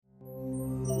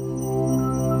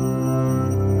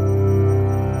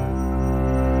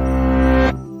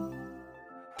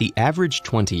The average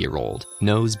 20-year-old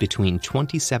knows between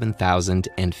 27,000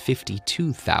 and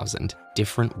 52,000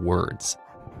 different words.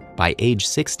 By age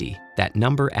 60, that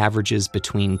number averages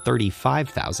between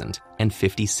 35,000 and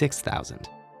 56,000.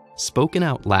 Spoken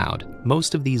out loud,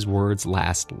 most of these words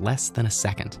last less than a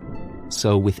second.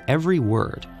 So with every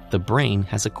word, the brain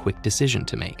has a quick decision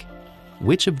to make.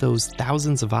 Which of those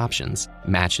thousands of options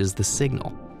matches the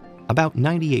signal? About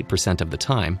 98% of the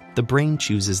time, the brain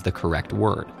chooses the correct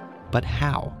word. But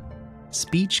how?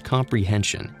 Speech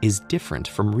comprehension is different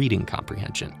from reading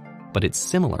comprehension, but it's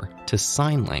similar to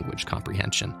sign language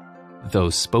comprehension, though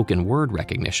spoken word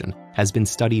recognition has been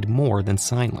studied more than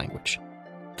sign language.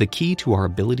 The key to our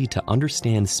ability to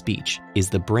understand speech is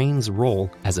the brain's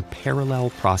role as a parallel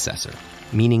processor,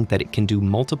 meaning that it can do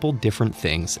multiple different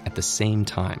things at the same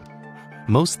time.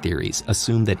 Most theories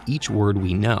assume that each word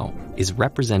we know is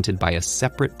represented by a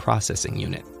separate processing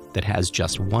unit that has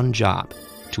just one job: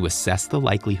 to assess the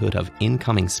likelihood of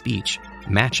incoming speech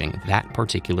matching that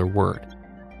particular word.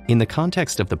 In the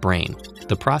context of the brain,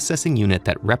 the processing unit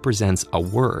that represents a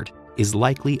word is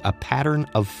likely a pattern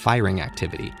of firing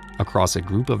activity across a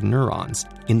group of neurons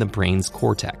in the brain's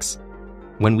cortex.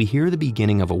 When we hear the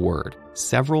beginning of a word,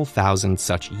 several thousand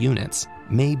such units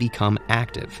may become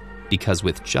active because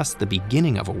with just the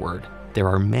beginning of a word, there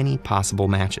are many possible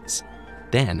matches.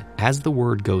 Then, as the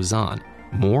word goes on,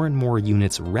 more and more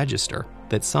units register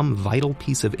that some vital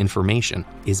piece of information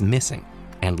is missing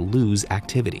and lose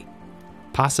activity.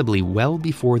 Possibly well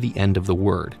before the end of the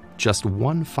word, just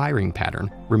one firing pattern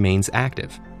remains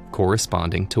active,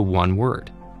 corresponding to one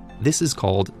word. This is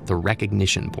called the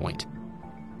recognition point.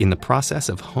 In the process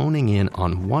of honing in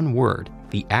on one word,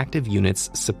 the active units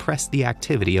suppress the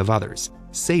activity of others,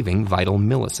 saving vital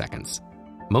milliseconds.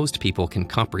 Most people can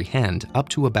comprehend up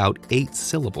to about 8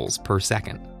 syllables per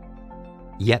second.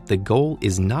 Yet the goal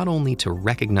is not only to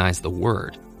recognize the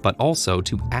word, but also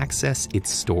to access its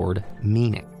stored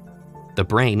meaning. The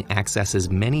brain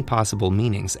accesses many possible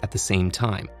meanings at the same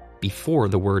time before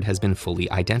the word has been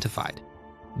fully identified.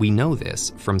 We know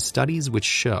this from studies which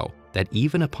show that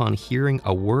even upon hearing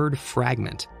a word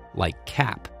fragment, like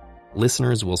cap,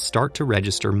 listeners will start to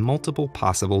register multiple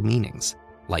possible meanings,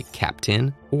 like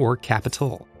captain or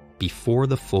capital, before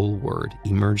the full word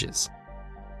emerges.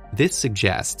 This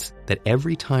suggests that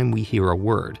every time we hear a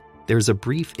word, there's a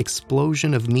brief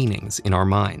explosion of meanings in our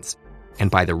minds, and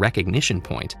by the recognition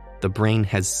point, the brain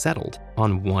has settled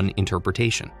on one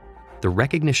interpretation. The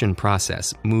recognition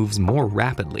process moves more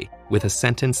rapidly with a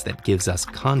sentence that gives us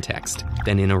context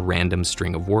than in a random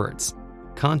string of words.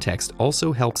 Context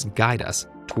also helps guide us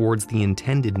towards the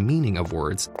intended meaning of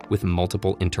words with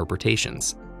multiple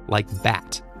interpretations, like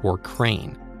bat or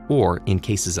crane, or in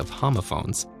cases of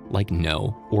homophones, like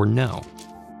no or no.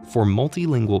 For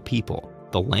multilingual people,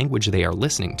 the language they are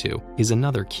listening to is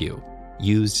another cue,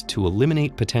 used to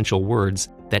eliminate potential words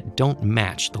that don't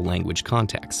match the language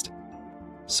context.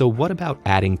 So what about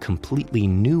adding completely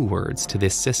new words to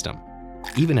this system?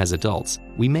 Even as adults,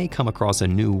 we may come across a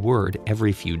new word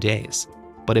every few days.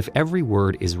 But if every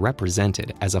word is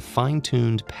represented as a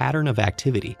fine-tuned pattern of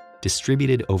activity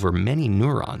distributed over many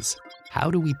neurons, how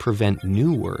do we prevent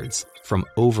new words from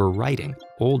overwriting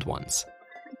old ones?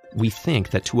 We think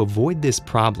that to avoid this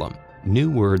problem,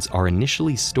 new words are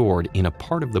initially stored in a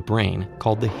part of the brain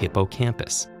called the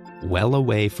hippocampus, well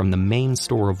away from the main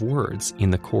store of words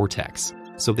in the cortex,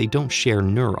 so they don't share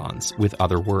neurons with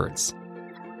other words.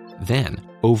 Then,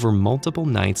 over multiple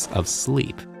nights of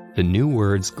sleep, the new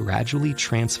words gradually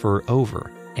transfer over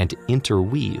and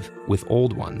interweave with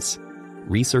old ones.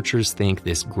 Researchers think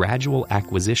this gradual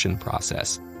acquisition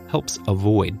process helps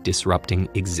avoid disrupting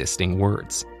existing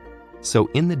words. So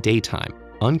in the daytime,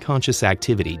 unconscious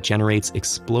activity generates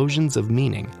explosions of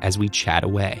meaning as we chat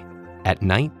away. At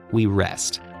night, we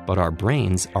rest, but our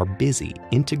brains are busy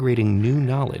integrating new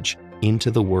knowledge into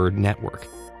the word network.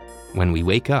 When we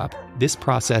wake up, this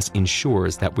process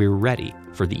ensures that we're ready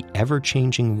for the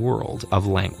ever-changing world of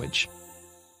language.